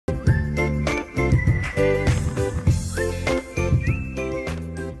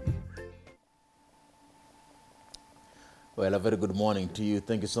Well, a very good morning to you.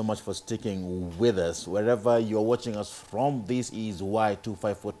 Thank you so much for sticking with us. Wherever you're watching us from, this is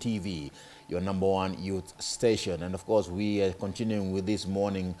Y254 TV, your #1 youth station. And of course, we are continuing with this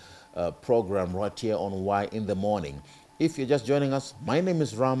morning program right here on Y in the Morning. If you're just joining us, my name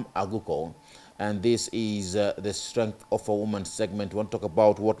is Ram Aguko, and this is the Strength of a Woman segment. We want to talk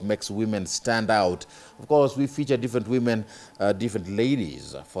about what makes women stand out. Of course, we feature different women, different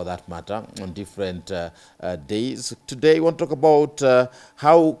ladies for that matter, on different days. Today, we want to talk about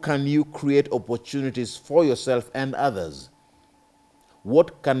how can you create opportunities for yourself and others.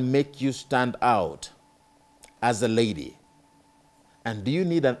 What can make you stand out as a lady? And do you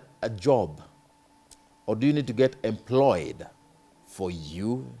need a job? Or do you need to get employed for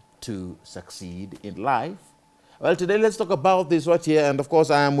you to succeed in life? Well, today let's talk about this right here. And of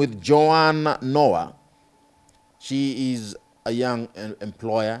course, I am with Joan Noah. She is a young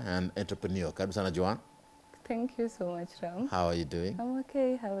employer and entrepreneur. Karibu sana, Joan. Thank you so much, Ram. How are you doing? I'm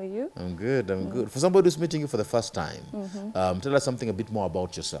okay. How are you? I'm good. I'm good. For somebody who's meeting you for the first time, tell us something a bit more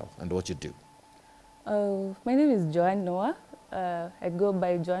about yourself and what you do. My name is Joan Noah. I go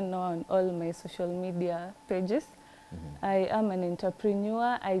by Joan Noah on all my social media pages. I am an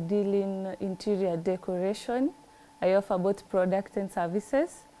entrepreneur. I deal in interior decoration. I offer both products and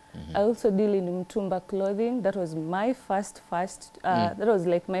services. I also deal in Mtumba clothing. That was my first that was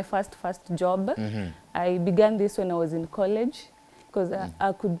like my first job. I began this when I was in college because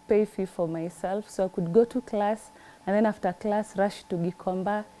I could pay fee for myself. So I could go to class and then after class rush to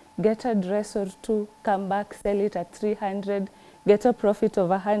Gikomba, get a dress or two, come back, sell it at 300, get a profit of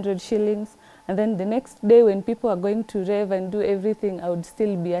 100 shillings. And then the next day when people are going to rave and do everything, I would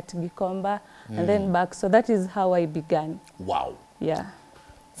still be at Gikomba and then back. So that is how I began. Wow. Yeah.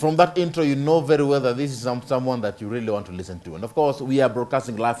 From that intro, you know very well that this is someone that you really want to listen to. And of course, we are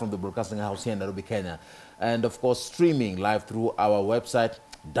broadcasting live from the broadcasting house here in Nairobi, Kenya. And of course, streaming live through our website,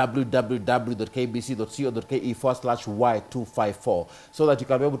 www.kbc.co.ke/Y254, so that you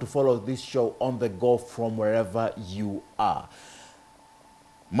can be able to follow this show on the go from wherever you are.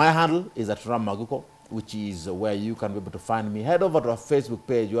 My handle is at Ram Maguko, which is where you can be able to find me. Head over to our Facebook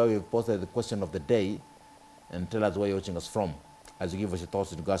page where we've posted the question of the day and tell us where you're watching us from as you give us your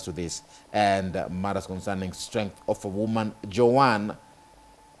thoughts in regards to this and matters concerning strength of a woman. Joan,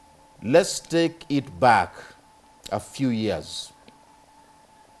 let's take it back a few years.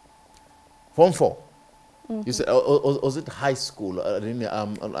 Form 4. You said, was it high school?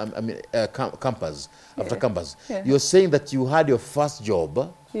 Campus, after campus. Yeah. You're saying that you had your first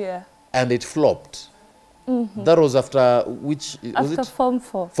job and it flopped. That was after which? After Form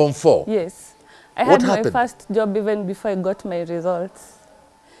 4. Form 4? Yes. I had my first job even before I got my results.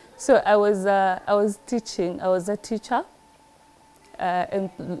 So I was teaching. I was a teacher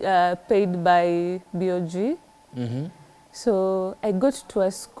paid by BOG. So I got to a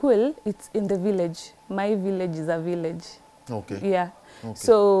school, it's in the village. My village is a village. Okay. Yeah. Okay.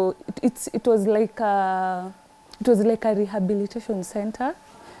 So it was like a rehabilitation center.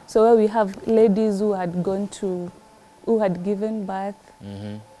 So where we have ladies who had given birth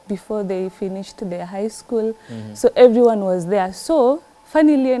before they finished their high school. So everyone was there. So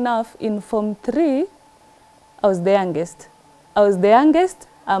funnily enough, in Form 3, I was the youngest. I was the youngest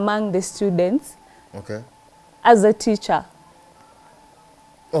among the students. Okay. As a teacher.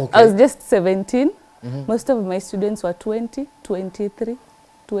 Okay. I was just 17. Most of my students were 20, 23,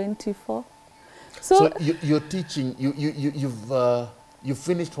 24. So you're teaching, you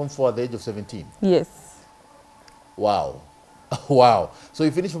finished Form 4 at the age of 17? Yes. Wow. Wow. So you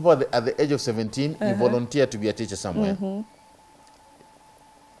finished Form 4 at the age of 17, you volunteered to be a teacher somewhere.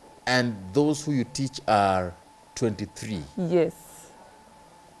 And those who you teach are 23? Yes.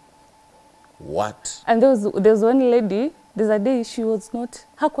 What? And there was one lady, there's a day she was not,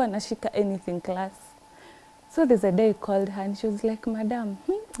 hakuwa nashika anything class. So there's a day I called her and she was like, Madam,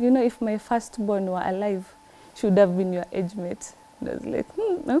 you know, if my firstborn were alive, she would have been your age mate. And I was like,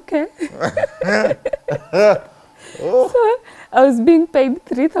 okay. So I was being paid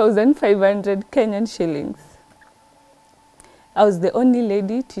 3,500 Kenyan shillings. I was the only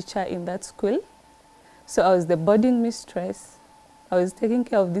lady teacher in that school. So I was the boarding mistress. I was taking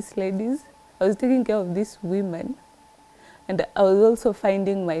care of these ladies. I was taking care of these women. And I was also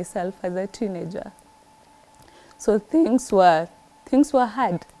finding myself as a teenager. So things were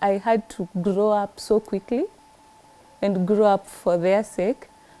hard. I had to grow up so quickly and grow up for their sake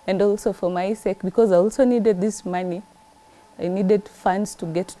and also for my sake because I also needed this money. I needed funds to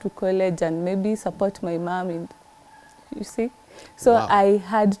get to college and maybe support my mom. And you see? So I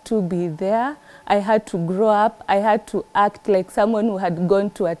had to be there. I had to grow up. I had to act like someone who had gone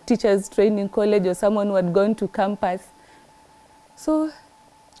to a teacher's training college or someone who had gone to campus. So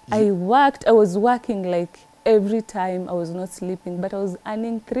I was working like every time. I was not sleeping, but I was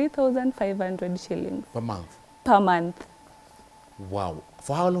earning 3,500 shillings. Per month? Per month. Wow.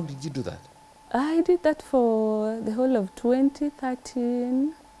 For how long did you do that? I did that for the whole of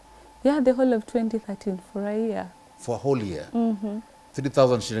 2013. Yeah, the whole of 2013 for a year. For a whole year? Mm-hmm.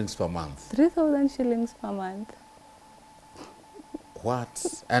 3,000 shillings per month? 3,000 shillings per month.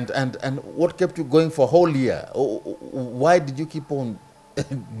 What? And what kept you going for a whole year? Why did you keep on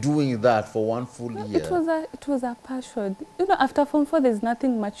doing that for one full year? It was a passion. You know, after Form 4, there's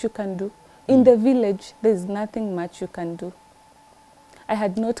nothing much you can do. In the village, there's nothing much you can do. I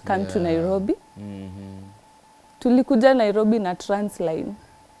had not come to Nairobi. Tulikuja Nairobi na Transline.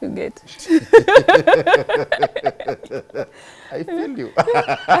 You get? I feel you.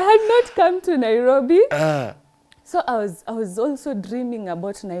 I had not come to Nairobi. So I was also dreaming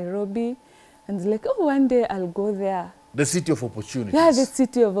about Nairobi, and like, oh, one day I'll go there. The city of opportunities. Yeah, the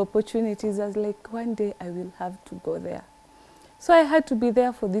city of opportunities. I was like, one day I will have to go there. So I had to be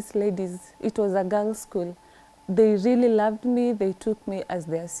there for these ladies. It was a girls' school. They really loved me. They took me as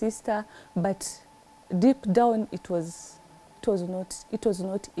their sister, but deep down it was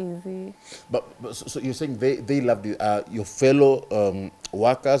not easy. But so you're saying they loved you, your fellow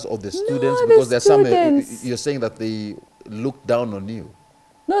workers or the students? No, because the there's students. some, you're saying that they looked down on you.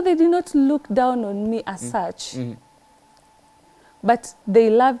 No, they did not look down on me as such. But they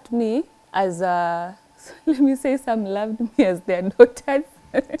loved me as a, let me say, some loved me as their daughters.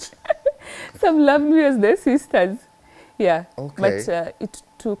 Some loved me as their sisters. Yeah. Okay. But it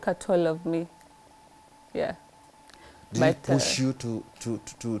took a toll of me. Yeah. Did it push you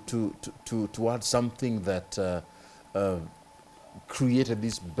towards something that created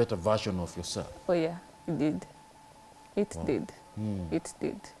this better version of yourself? Oh yeah, it did. It did. It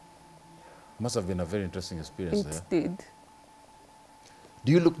did. Must have been a very interesting experience there. It did.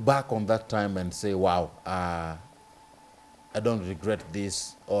 Do you look back on that time and say, wow, I don't regret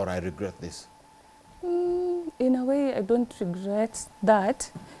this, or I regret this? In a way, I don't regret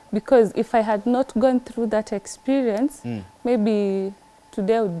that, because if I had not gone through that experience, maybe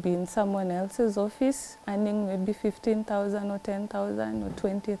today I would be in someone else's office earning maybe 15,000 or 10,000 or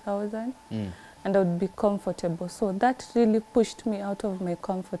 20,000, and I would be comfortable. So that really pushed me out of my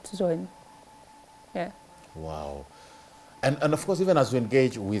comfort zone. Yeah. Wow. And of course, even as we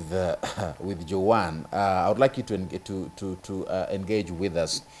engage with with Joan, I would like you to engage with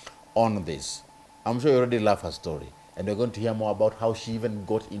us on this. I'm sure you already love her story, and we're going to hear more about how she even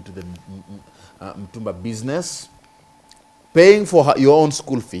got into the Mtumba business, paying for your own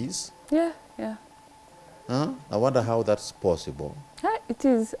school fees. Yeah, yeah. I wonder how that's possible. It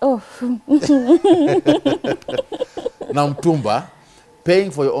is. Oh. Now, Mtumba,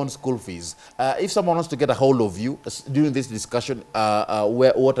 paying for your own school fees. If someone wants to get a hold of you during this discussion,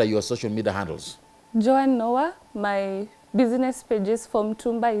 what are your social media handles? Joan Noah. My business pages for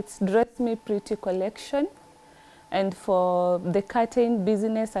Mtumba, it's Dress Me Pretty Collection. And for the curtain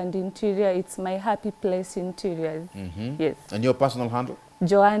business and interior, it's My Happy Place Interiors. Yes. And your personal handle?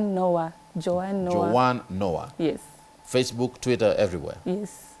 Joan Noah. Joan Noah. Joan Noah. Yes. Facebook, Twitter, everywhere.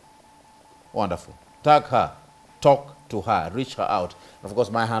 Yes. Wonderful. Tag her. Talk to her. Reach her out. Of course,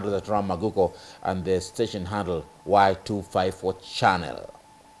 my handle is Ram Maguko, and the station handle Y254 channel.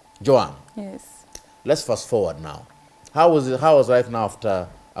 Joan. Yes. Let's fast forward now. How was it? How was life now after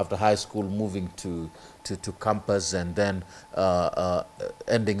high school, moving to campus, and then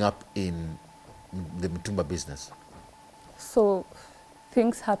ending up in the Mtumba business? So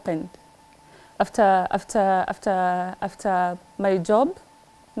things happened. After my job,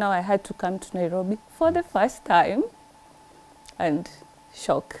 now I had to come to Nairobi for the first time, and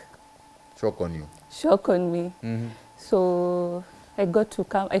shock. Shock on you. Shock on me. So I got to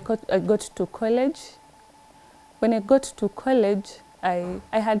college. When I got to college, I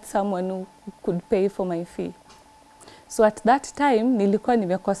had someone who could pay for my fee. So at that time, nilikuwa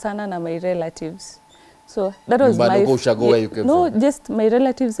nimekosana na my relatives. So that was where you came from? Just my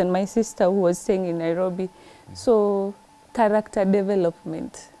relatives and my sister who was staying in Nairobi. So character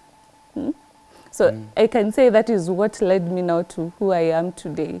development. So I can say that is what led me now to who I am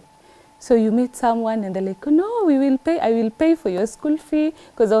today. So you meet someone and they're like, oh, no, I will pay for your school fee,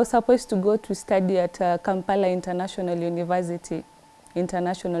 because I was supposed to go to study at Kampala International University,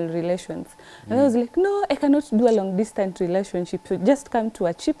 International Relations. And I was like, no, I cannot do a long distance relationship. You just come to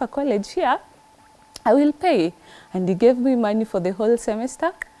a cheaper college here, I will pay. And he gave me money for the whole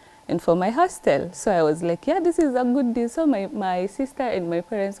semester and for my hostel. So I was like, yeah, this is a good deal. So my sister and my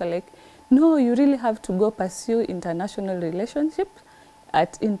parents were like, no, you really have to go pursue international relationship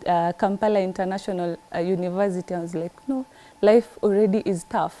at Kampala International University. I was like, no, life already is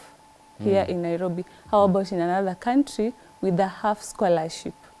tough here in Nairobi. How about in another country with a half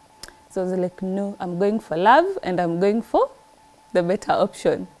scholarship? So I was like, no, I'm going for love and I'm going for the better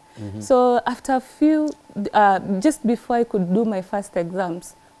option. So after a few, just before I could do my first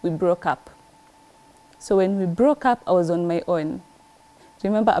exams, we broke up. So when we broke up, I was on my own.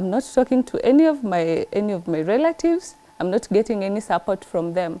 Remember, I'm not talking to any of my relatives. I'm not getting any support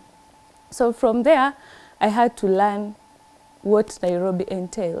from them. So from there, I had to learn what Nairobi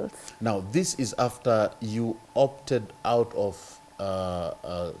entails. Now, this is after you opted out of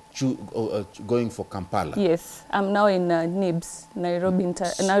going for Kampala. Yes, I'm now in NIBS,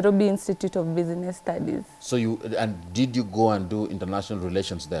 Nairobi Institute of Business Studies. So did you go and do international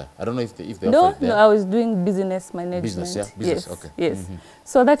relations there? I don't know if they No, offer it there. no, I was doing business management. Business, yeah? Business, yes, okay. Yes.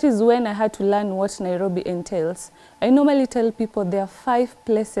 So that is when I had to learn what Nairobi entails. I normally tell people there are 5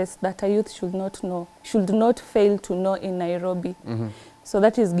 places that a youth should not know, should not fail to know in Nairobi. So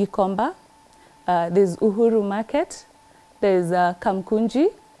that is Gikomba, there's Uhuru Market, there's Kamkunji,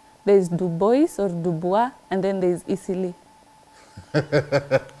 there's Dubois or Dubois, and then there's Isili.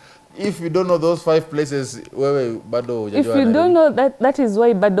 If you don't know those 5 places, bado if you don't know that is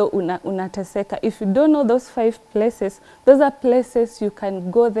why bado unateseka. If you don't know those 5 places, those are places you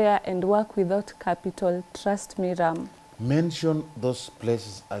can go there and work without capital. Trust me, Ram. Mention those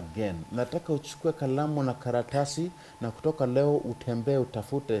places again. Nataka uchukue kalamu na karatasi na kutoka leo utembee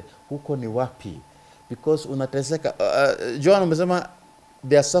utafute huko ni wapi. Because unateseka. Joan, umesema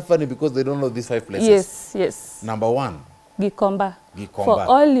they are suffering because they don't know these 5 places. Yes, yes. Number 1. Gikomba. Gikomba. For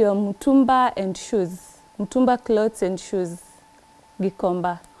all your mutumba and shoes. Mutumba clothes and shoes.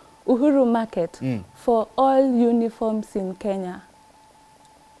 Gikomba. Uhuru Market. For all uniforms in Kenya.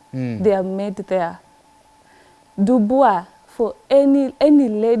 They are made there. Dubois. For any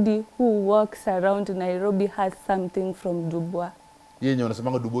lady who walks around Nairobi has something from Dubois. Yenye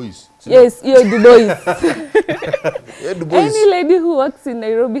unasemanga Dubois. Yes, you're Dubois. Dubois. Any lady who works in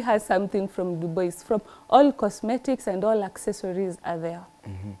Nairobi has something from Dubois. From all cosmetics and all accessories are there.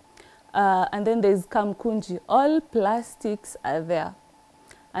 And then there's Kamkunji. All plastics are there.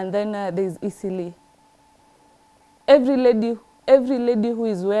 And then there's Isili. Every lady who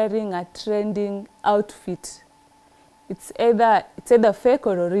is wearing a trending outfit, it's either fake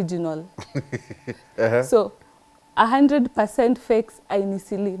or original. So 100% fakes are in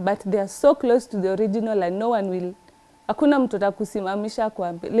Isili, but they are so close to the original and no one will. Hakuna mtu atakusimamisha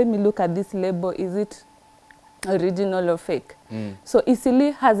kuambia, let me look at this label, is it original or fake? So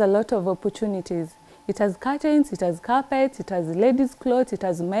Isili has a lot of opportunities. It has curtains, it has carpets, it has ladies' clothes, it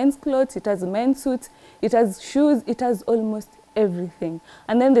has men's clothes, it has men's suits, it has shoes, it has almost everything.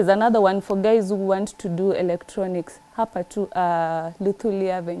 And then there's another one for guys who want to do electronics, hapa to Luthuli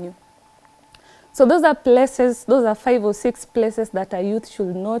Avenue. So those are places, those are 5 or 6 places that a youth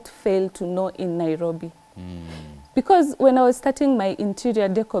should not fail to know in Nairobi. Because when I was starting my interior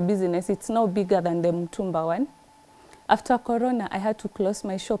decor business, it's now bigger than the Mutumba one. After Corona, I had to close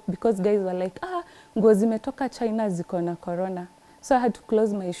my shop because guys were like, nguo zimetoka China ziko na Corona. So I had to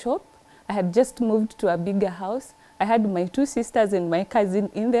close my shop. I had just moved to a bigger house. I had my 2 sisters and my cousin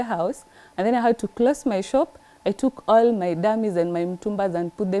in the house. And then I had to close my shop. I took all my dummies and my Mutumbas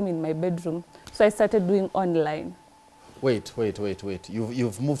and put them in my bedroom. So I started doing online. Wait.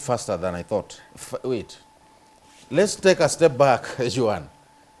 You've moved faster than I thought. Wait. Let's take a step back, Joan.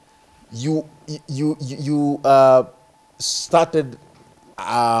 You started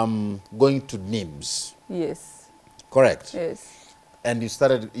going to NIMS. Yes. Correct. Yes. And you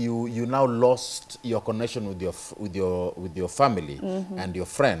started. You now lost your connection with your family and your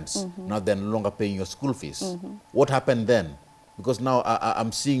friends. Now they're no longer paying your school fees. What happened then? Because now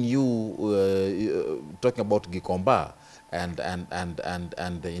I'm seeing you talking about Gikomba and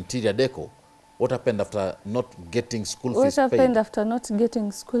the interior deco. What happened after not getting school fees paid? What happened after not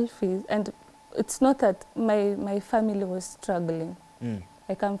getting school fees? And it's not that my family was struggling.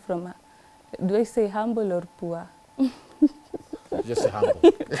 I come from, do I say humble or poor? Just say humble.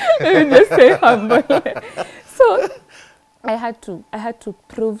 Let me just say humble. So I had to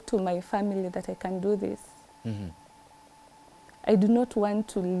prove to my family that I can do this. I do not want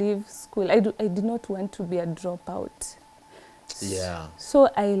to leave school. I did not want to be a dropout. Yeah. So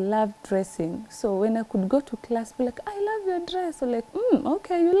I love dressing. So when I could go to class, be like, I love your dress. Or like,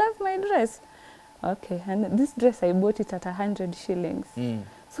 okay, you love my dress. Okay, and this dress, I bought it at 100 shillings.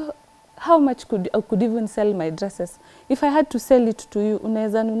 So how much I could even sell my dresses? If I had to sell it to you,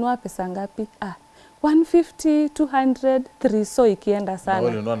 unaweza nunua pesa ngapi? 150, 200, 3, so ikienda sana.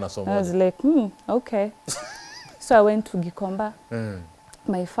 I was like, okay. So I went to Gikomba.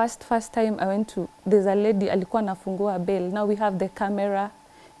 my first time I went to, there's a lady alikuwa nafungua bell. Now we have the camera,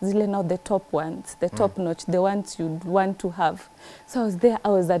 zile now the top ones, the top notch, the ones you'd want to have. So I was there, I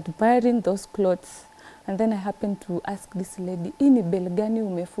was admiring those clothes. And then I happened to ask this lady, ini bell gani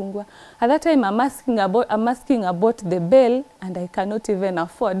umefungwa? At that time I'm asking about the bell, and I cannot even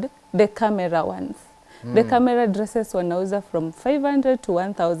afford the camera ones. The camera dresses wanauza from 500 to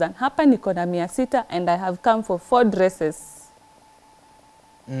 1,000. Hapa niko na 600 and I have come for 4 dresses.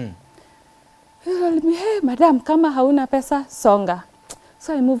 He told me, hey madam, kama hauna pesa, songa.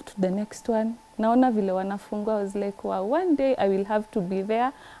 So I moved to the next one. Naona vile wanafungwa. I was like, wow, one day I will have to be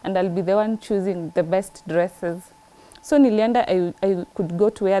there and I'll be the one choosing the best dresses. So nilienda, I could go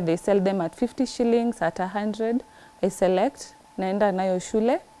to where they sell them at 50 shillings, at 100. I select, naenda nayo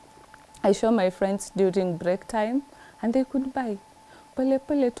shule. I show my friends during break time and they could buy. Pole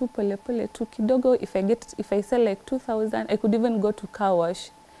pole tu kidogo. If I sell like 2,000, I could even go to car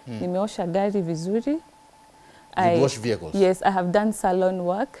wash. Nimeosha gari vizuri. You wash vehicles? Yes, I have done salon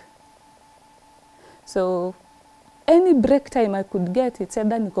work. So any break time I could get, it's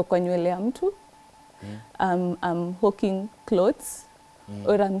either niko kwa nywele ya mtu, I'm hawking clothes,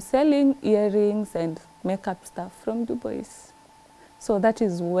 or I'm selling earrings and makeup stuff from Dubai. So that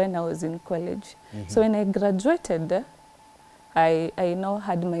is when I was in college. So when I graduated, I now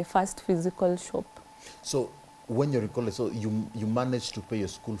had my first physical shop. So when you're in college, so you managed to pay your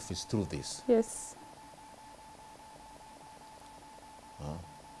school fees through this? Yes. Wow.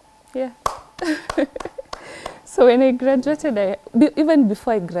 Yeah. So when I graduated, even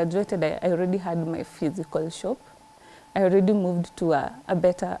before I graduated, I already had my physical shop. I already moved to a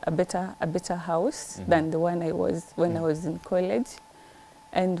better house than the one I was when I was in college.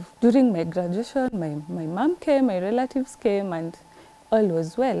 And during my graduation, my mom came, my relatives came, and all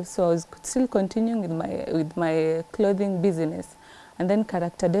was well. So I was still continuing with my clothing business. And then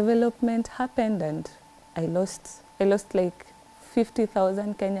character development happened, and I lost like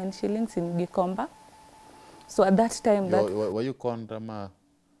 50,000 Kenyan shillings in Gikomba. So at that time, were you konda?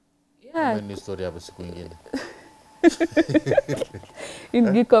 Yeah. Many story hapo siku nyingine. In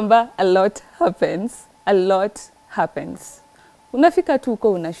Gikomba, a lot happens. A lot happens. Unafika tu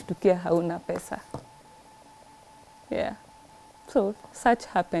uko unashtukia hauna pesa. Yeah. So such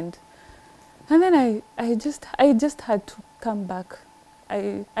happened. And then I just had to come back.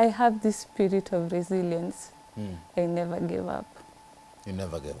 I have this spirit of resilience. I never gave up. You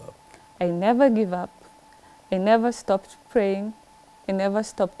never gave up? I never give up. I never stopped praying. I never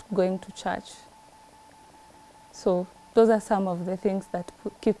stopped going to church. So those are some of the things that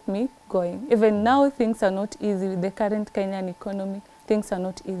keep me going. Even now, things are not easy with the current Kenyan economy. Things are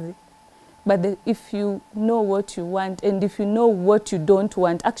not easy. But if you know what you want, and if you know what you don't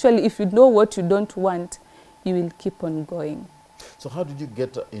want, actually, if you know what you don't want, you will keep on going. So how did you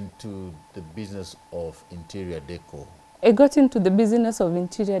get into the business of interior deco? I got into the business of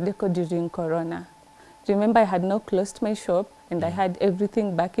interior deco during Corona. Remember, I had now closed my shop, and I had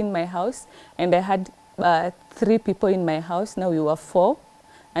everything back in my house, and I had 3 people in my house. Now we were 4,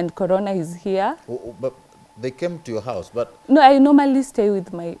 and Corona is here. But they came to your house, but... No, I normally stay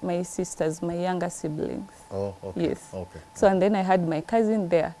with my sisters, my younger siblings. Oh, okay. Yes. Okay. So, and then I had my cousin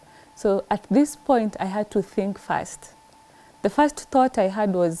there. So at this point, I had to think fast. The first thought I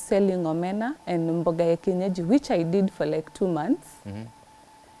had was selling omena and mboga ya kienyeji, which I did for like 2 months.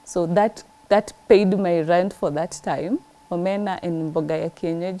 So that paid my rent for that time, omena and mboga ya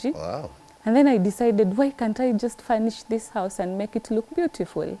kienyeji. Wow. And then I decided, why can't I just furnish this house and make it look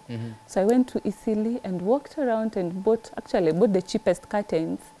beautiful? So I went to Isili and walked around and bought the cheapest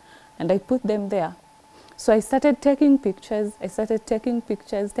curtains, and I put them there. So I started taking pictures. And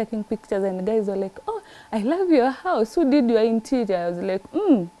the guys were like, oh, I love your house. Who did your interior? I was like,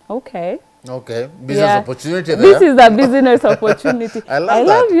 okay. Okay, business opportunity there. This is a business opportunity. I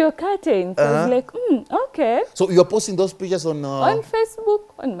love your curtains. I was like, okay. So you're posting those pictures on... On Facebook,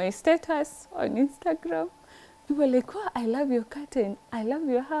 on my status, on Instagram. People were like, oh, I love your curtain. I love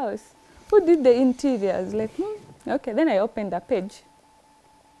your house. Who did the interior? I was like, okay. Then I opened a page.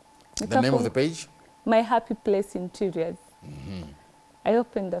 The name of the page? My Happy Place Interiors. I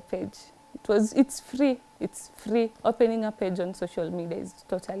opened the page. It's free. It's free. Opening a page on social media is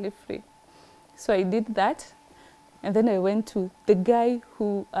totally free. So I did that, and then I went to the guy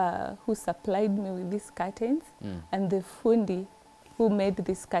who supplied me with these curtains, and the fundi who made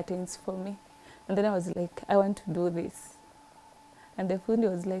these curtains for me. And then I was like, I want to do this. And the fundi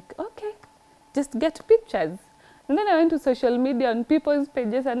was like, okay, just get pictures. And then I went to social media on people's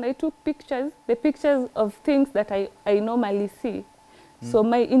pages, and I took pictures, the pictures of things that I normally see. So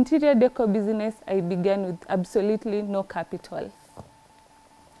my interior deco business, I began with absolutely no capital.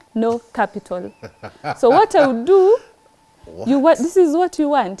 no capital. So what I would do, What? this is what you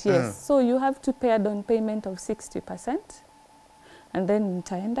want, yes. So you have to pay a down payment of 60%. And then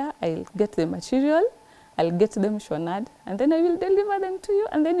nitaenda, I'll get the material, I'll get them shonad, and then I will deliver them to you,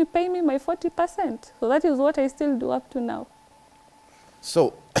 and then you pay me my 40%. So that is what I still do up to now.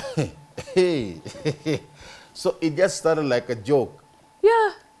 So, hey, so it just started like a joke.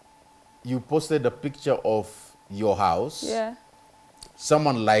 Yeah. You posted a picture of your house. Yeah.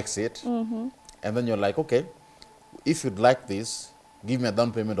 Someone likes it. Mm-hmm. And then you're like, okay, if you'd like this, give me a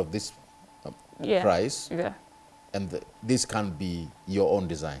down payment of this price. Yeah. And this can be your own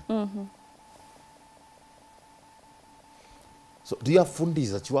design. Mm-hmm. So do you have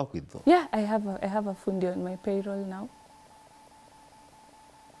fundis that you work with though? Yeah, I have a fundi on my payroll now.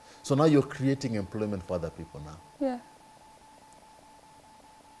 So now you're creating employment for other people now. Yeah.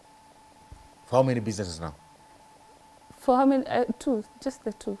 For how many businesses now? For how many? Two, just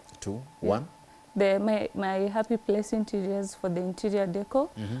the two. Two? Yeah. One? My Happy Place interiors for the interior deco,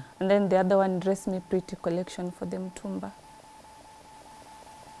 and then the other one, Dress Me Pretty collection for the mtumba.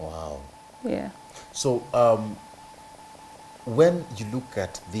 Wow. Yeah. So when you look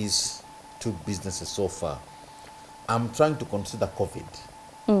at these two businesses so far, I'm trying to consider COVID.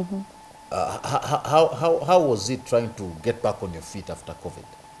 Mm-hmm. How was it trying to get back on your feet after COVID?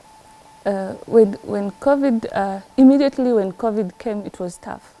 When COVID, immediately when COVID came, it was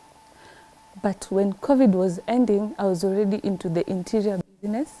tough. But when COVID was ending, I was already into the interior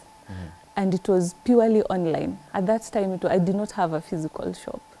business, and it was purely online. At that time, I did not have a physical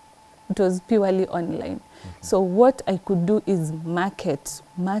shop. It was purely online. So what I could do is market.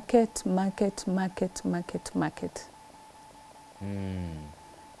 I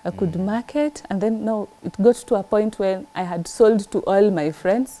could market, and then now it got to a point when I had sold to all my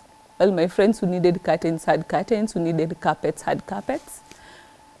friends. All my friends who needed curtains had curtains, who needed carpets had carpets.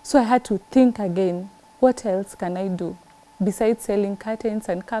 So I had to think again, what else can I do besides selling curtains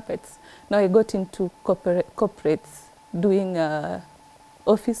and carpets? Now I got into corporates, doing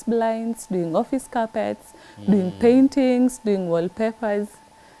office blinds, doing office carpets, doing paintings, doing wallpapers.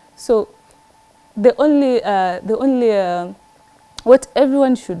 So the only what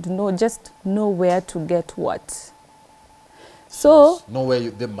everyone should know, just know where to get what. So know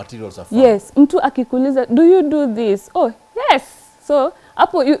where the materials are from. Yes, mtu akikuuliza, do you do this? Oh, yes. So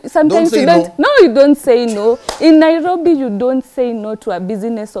sometimes you don't. No, you don't say no. In Nairobi, you don't say no to a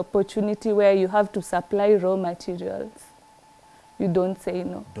business opportunity where you have to supply raw materials. You don't say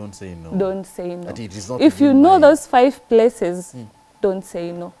no. Don't say no. Don't say no. It is not if you know those 5 places, don't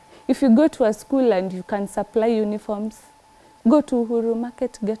say no. If you go to a school and you can supply uniforms, go to Uhuru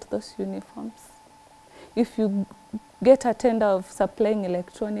Market, get those uniforms. If you get a tender of supplying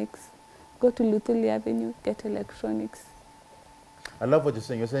electronics, go to Luthuli Avenue, get electronics. I love what you're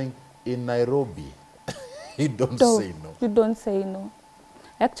saying. You're saying in Nairobi, you don't say no. You don't say no.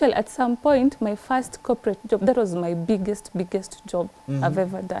 Actually, at some point, my first corporate job, that was my biggest job I've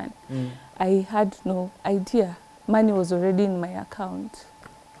ever done. I had no idea. Money was already in my account.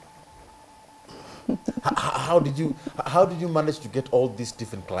 How did you manage to get all these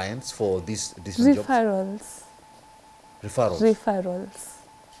different clients for these Referrals. Jobs? Referrals. Referrals.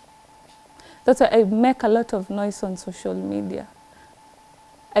 That's why I make a lot of noise on social media.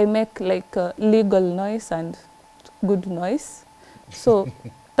 I make like legal noise and good noise. So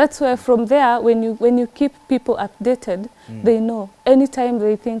that's where from there, when you keep people updated, they know. Anytime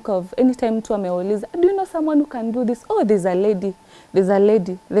they think of, anytime to ameuliza, do you know someone who can do this? Oh, there's a lady, there's a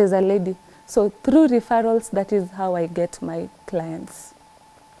lady, there's a lady. So through referrals, that is how I get my clients.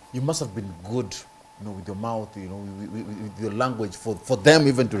 You must have been good, with your mouth, with your language for them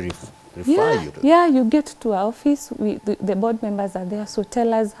even to refer you to. Yeah, you get to our office, the board members are there, so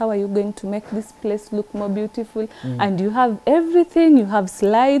tell us, how are you going to make this place look more beautiful? And you have everything, you have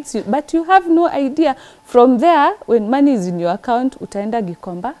slides, but you have no idea. From there, when money is in your account, utaenda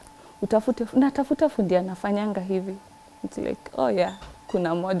Gikomba, natafuta fundi anafanyanga hivi. It's like, oh yeah, kuna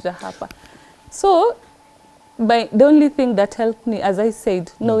moja hapa. So, the only thing that helped me, as I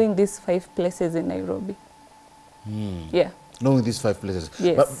said, knowing these 5 places in Nairobi. Yeah. Knowing these 5 places.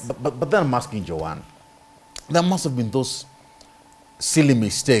 Yes. But then I'm asking Joan, there must have been those silly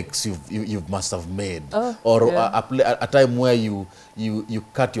mistakes you must have made, or a time where you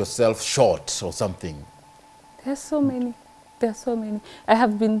cut yourself short or something. There's so many. There's so many. I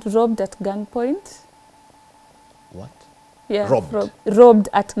have been robbed at gunpoint. What? Yeah. Robbed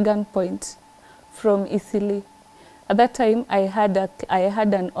at gunpoint from Isili. At that time, I had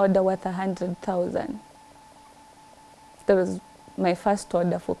an order worth 100,000. That was my first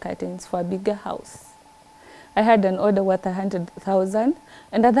order for curtains for a bigger house. I had an order worth 100,000.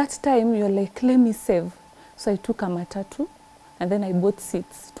 And at that time, you're like, let me save. So I took a matatu and then I bought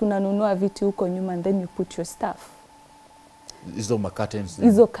seats. Tunanunua viti huko nyuma and then you put your stuff. Hizo curtains?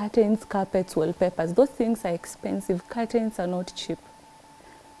 Hizo curtains, carpets, wallpapers. Those things are expensive. Curtains are not cheap.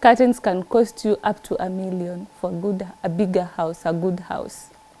 Curtains can cost you up to $1 million for a bigger house, a good house.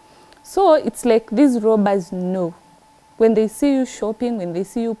 So it's like these robbers know. When they see you shopping, when they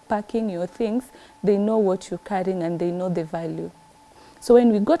see you packing your things, they know what you're carrying and they know the value. So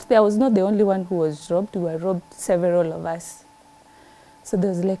when we got there, I was not the only one who was robbed. We were robbed, several of us. So there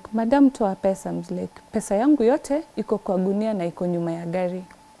was like, Madam, toa pesa. I was like, pesa yangu yote iko kwa gunia na iko nyuma ya gari.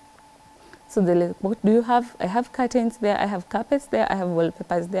 So they're like, what do you have? I have curtains there, I have carpets there, I have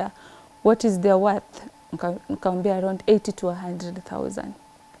wallpapers there. What is their worth? Nikamwambia around 80 to 100,000.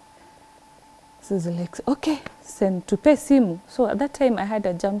 So they're like, okay, send to pay simu. So at that time I had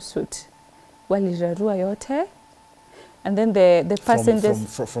a jumpsuit. Walirarua yote. And then the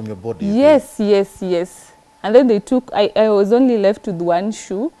passengers... From your body? Yes, yes, yes. And then they took, I was only left with one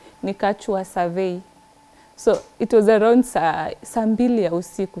shoe, nikachua survey. So it was around saa 2 ya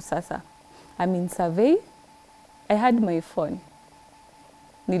usiku sasa. I'm in survey. I had my phone.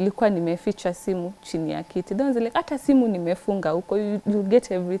 Nilikuwa nimeficha simu chini ya kiti. Then I was like, hata simu nimefunga huko, you'll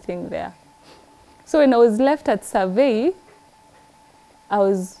get everything there. So when I was left at survey, I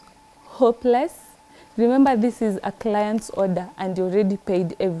was hopeless. Remember, this is a client's order and you already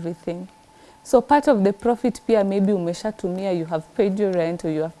paid everything. So part of the profit pia maybe umeshatumia, you have paid your rent or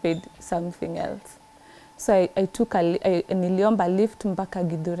you have paid something else. So I took niliomba lift mpaka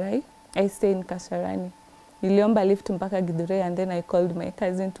Githurai. I stay in Kasarani. Niliomba lift mpaka Githurai and then I called my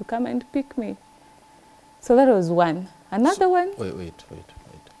cousin to come and pick me. So that was one. Another one. Wait.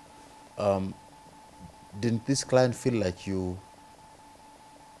 Didn't this client feel like you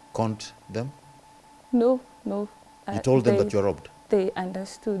conned them? No. You told them that you're robbed? They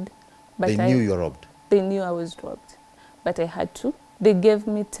understood. But they knew you're robbed? They knew I was robbed. But I had to. They gave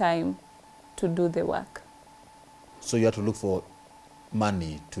me time to do the work. So you had to look for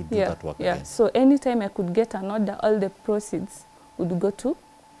money to do that work again? So anytime I could get an order, all the proceeds would go to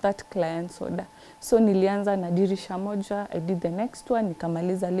that client's order. So nilianza na dirisha moja, I did the next one,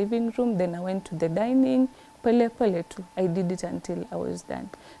 nikamaliza living room, then I went to the dining, pole tu. I did it until I was done.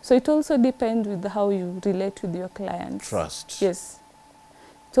 So it also depends with how you relate with your clients. Trust. Yes.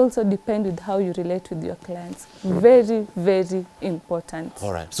 It also depends with how you relate with your clients. Very, very important.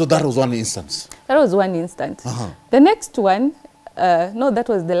 All right. So that was one instance? That was one instance. The next one, no, that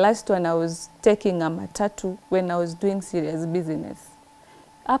was the last one. I was taking a matatu when I was doing serious business.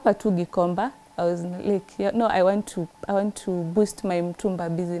 Hapa tu Gikomba, I was like, yeah, no, I want to boost my mtumba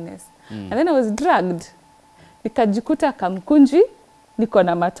business. And then I was dragged. Nikajikuta Kamkunji, niko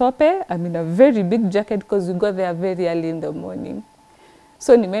na matope. I'm in a very big jacket because we got there very early in the morning.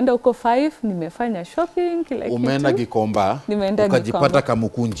 So nimeenda huko 5, nimefanya shopping kila kitu. Umeenda Gikomba, ukajipata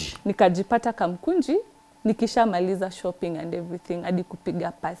Kamukunji. Nikajipata Kamkunji, nikishamaliza shopping and everything, hadi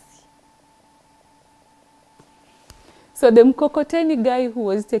kupiga pasi. So the mkokoteni guy who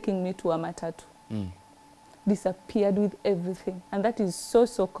was taking me to a matatu disappeared with everything. And that is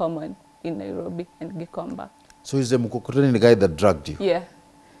so common in Nairobi and Gikomba. So is the mkokoteni the guy that dragged you? Yeah.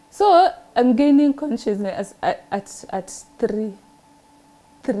 So I'm gaining consciousness at 3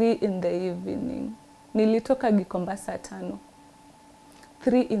 in the evening. Nilitoka Gikomba saa 5.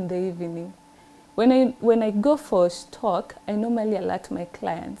 3 in the evening. When I go for stock, I normally alert my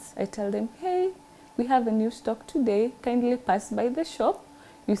clients. I tell them, hey, we have a new stock today. Kindly pass by the shop.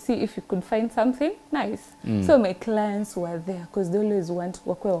 You see if you could find something nice. So my clients were there because they always want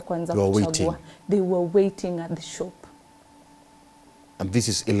wakwe wa kwanza kuchagua. They were waiting at the shop. And this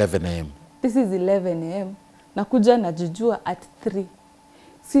is 11 a.m. This is 11 a.m. Nakuja najijua at 3.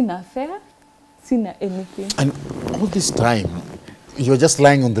 Sina fare, sina anything. And all this time, you're just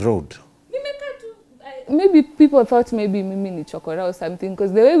lying on the road? Maybe people thought maybe mimi ni chokora or something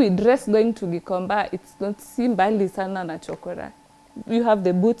because the way we dress going to Gikomba, it's not simbali sana na chokora. You have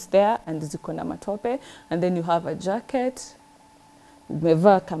the boots there and ziko na matope, and then you have a jacket,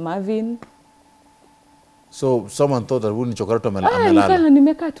 umevaa kamavin. So someone thought that wuni chokora tu amelala?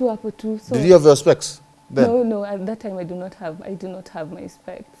 Nimekaa tu hapo tu. So did you have your specs then? No, at that time I do not have my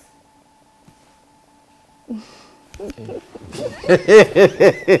specs.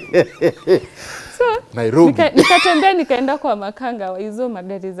 So Nairobi. Nikatembea nikaenda kwa makanga wa hizo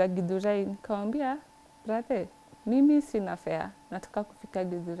magari za Githurai, nikamwambia, brother, mimi sina fare, nataka kufika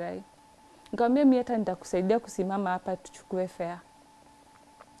Githurai. Nikamwambia mimi hata nitakusaidia kusimama hapa tuchukue fare.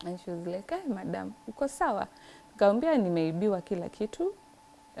 And she was like, hey, madam, uko sawa? Nikamwambia nimeibiwa kila kitu.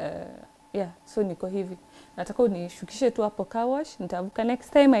 yeah, so niko hivi. Nataka unishukishe tu hapo car wash, nitavuka.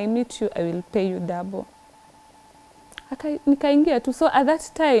 Next time I meet you, I will pay you double. Nikaingia tu. So at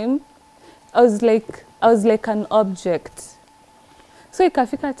that time, I was like an object. So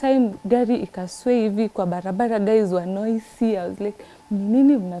ikafika time gari ikasway hivi kwa barabara, guys were noisy. I was like,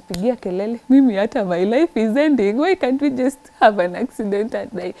 nini mnapigia kelele? Mimi hata my life is ending. Why can't we just have an accident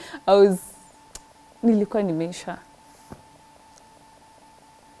and die? Nilikuwa nimeisha.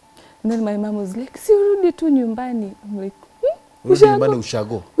 And then my mom was like, si urudi tu nyumbani. I'm like,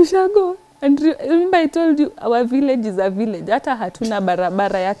 Ushago. And remember I told you, our village is a village. Hata hatuna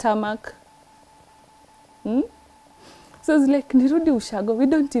barabara ya tarmac. So it's like, nirudi Ushago. We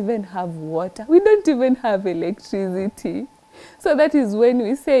don't even have water. We don't even have electricity. So that is when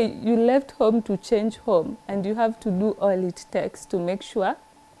we say you left home to change home. And you have to do all it takes to make sure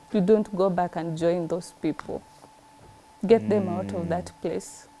you don't go back and join those people. Get them out of that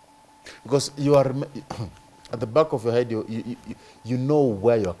place. Because you are at the back of your head, you know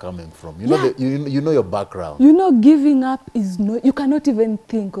where you're coming from. You know you know your background. You know, giving up is no. You cannot even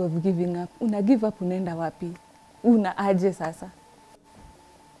think of giving up. Una give up, unaenda wapi? Una aje sasa?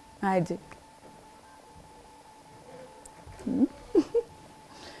 Aje.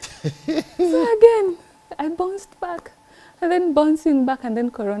 So again, I bounced back, and then bouncing back, and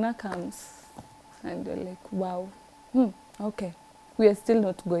then Corona comes, and you're like, wow, okay. We are still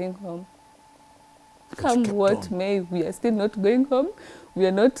not going home. Come what may, we are still not going home. We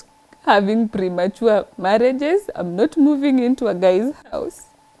are not having premature marriages. I'm not moving into a guy's house.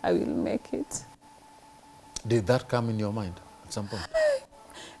 I will make it. Did that come in your mind at some point?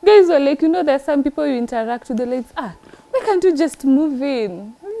 Guys were like, you know, there are some people you interact with, they're like, why can't you just move in?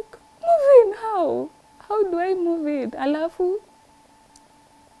 I'm like, move in? How? How do I move in? Alafu?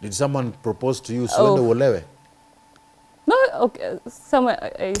 Did someone propose to you, Swende Wolewe? No, okay. Someone,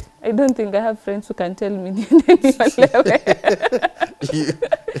 I don't think I have friends who can tell me.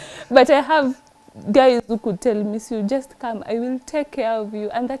 But I have guys who could tell me, so you just come, I will take care of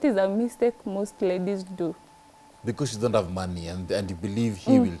you. And that is a mistake most ladies do. Because you don't have money and you believe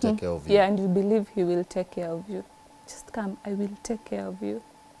he will take care of you. Yeah, and you believe he will take care of you. Just come, I will take care of you.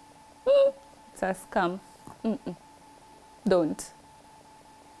 It's a scam. Don't.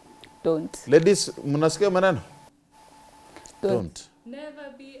 Ladies, munasikia maneno? Don't.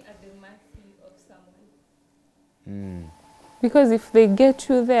 Never be at the mercy of someone. Because if they get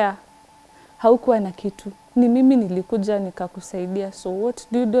you there, haukuwa na kitu. Ni mimi nilikuja nikakusaidia. So what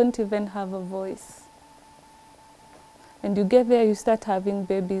do you don't even have a voice? And you get there, you start having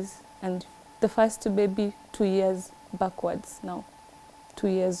babies. And the first baby, 2 years backwards now. 2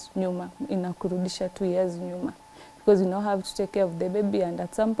 years nyuma. Inakurudisha 2 years nyuma. Because you now have to take care of the baby. And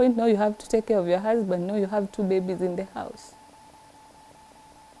at some point, now you have to take care of your husband. Now you have 2 babies in the house.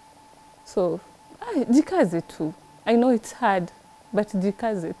 So, jikaze tu. I know it's hard, but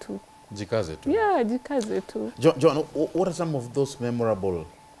jikaze tu. Jikaze tu. Yeah, jikaze tu. Joan, what are some of those memorable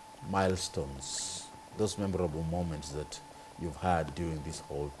milestones, those memorable moments that you've had during this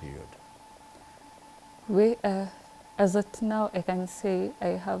whole period? As of now, I can say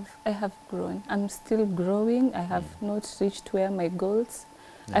I have grown. I'm still growing. I have not reached where my goals.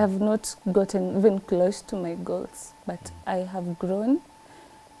 I have not gotten even close to my goals, but I have grown.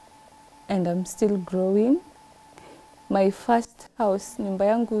 And I'm still growing. My first house, nyumba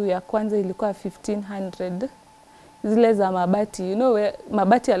yangu ya kwanza ilikuwa 1500. Zile za mabati, you know,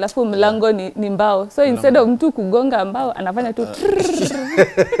 mabati alafu mlango ni mbao. So instead of mtu kugonga mbao, anafanya tu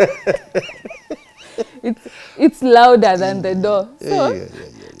it's louder than the door. So,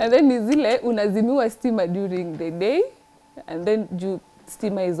 and then zile unazimiwa stima during the day, and then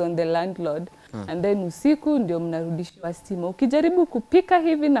stima is on the landlord. And then usiku ndio mnarudishiwa stima. Ukijaribu kupika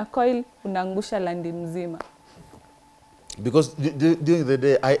hivi na coil, unaangusha landi mzima. Because during the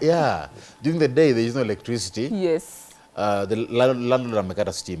day, during the day there is no electricity. Yes. The landlord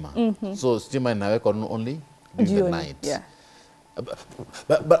amekata stima. So stima inaweka only during the night. Yeah.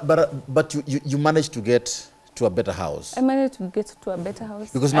 But you managed to get to a better house. I managed to get to a better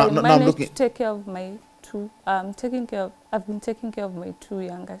house. Because now I'm looking to take care of my I've been taking care of my 2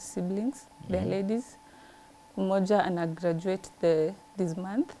 younger siblings. They're ladies. Mmoja ana graduate this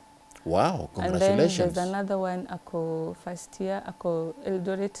month. Wow, congratulations. And then there's another one ako first year, ako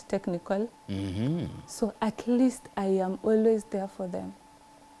Eldoret Technical. So at least I am always there for them.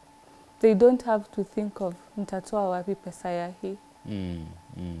 They don't have to think of nitatoa wapi pesa ya hii.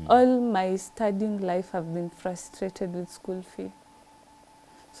 All my studying life have been frustrated with school fee.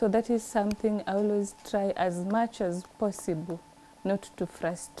 So that is something I always try as much as possible not to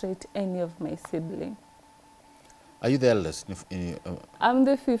frustrate any of my siblings. Are you the eldest? I'm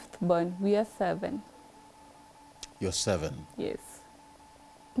the 5th born. We are 7. You're 7. Yes.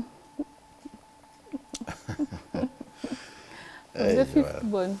 I'm the 5th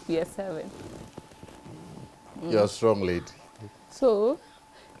born. We are 7. You're a strong lady. So,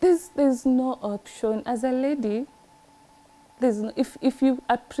 there's no option. As a lady, there's no, if you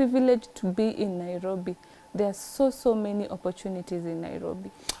are privileged to be in Nairobi, there are so many opportunities in Nairobi.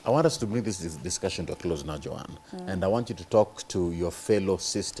 I want us to bring this discussion to a close now, Joan. And I want you to talk to your fellow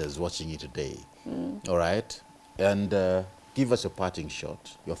sisters watching you today. All right? And give us a parting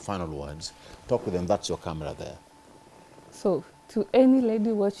shot, your final words. Talk with them. That's your camera there. So, to any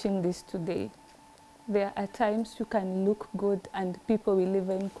lady watching this today, there are times you can look good and people will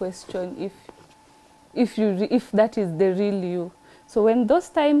even question if that is the real you. So when those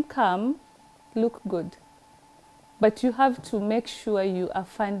times come, look good. But you have to make sure you are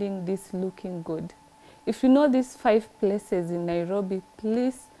funding this looking good. If you know these 5 places in Nairobi,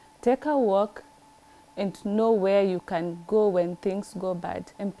 please take a walk and know where you can go when things go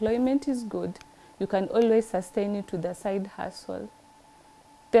bad. Employment is good. You can always sustain it with a side hustle.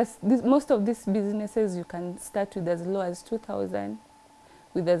 Most of these businesses you can start with as low as 2,000,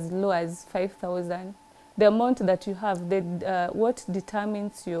 with as low as 5,000. The amount that you have, what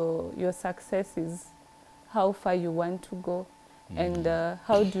determines your success is how far you want to go and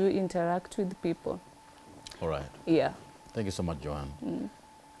how do you interact with people. All right. Yeah. Thank you so much, Joan.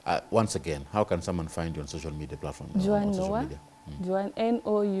 Once again, how can someone find you on social media platforms? Joan Noah. Joan,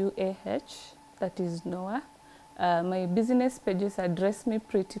 N-O-U-A-H. That is Noah. My business pages are Dress Me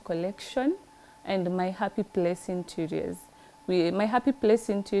Pretty Collection and My Happy Place Interiors. My Happy Place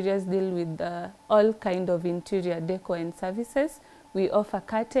Interiors deal with all kind of interior decor and services. We offer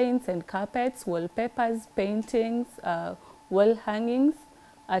curtains and carpets, wallpapers, paintings, wall hangings.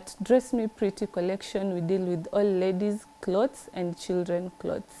 At Dress Me Pretty Collection, we deal with all ladies' clothes and children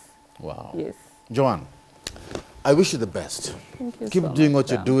clothes. Wow. Yes. Joan, I wish you the best. Thank you Keep so doing much,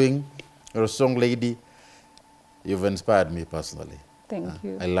 what you're doing. You're a strong lady. You've inspired me personally. Thank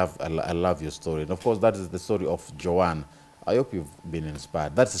you. I love your story. And of course, that is the story of Joan. I hope you've been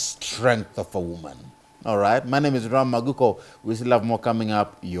inspired. That's the strength of a woman. All right. My name is Ram Maguko. We still have more coming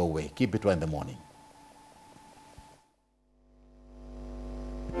up your way. Keep it 1 in the morning.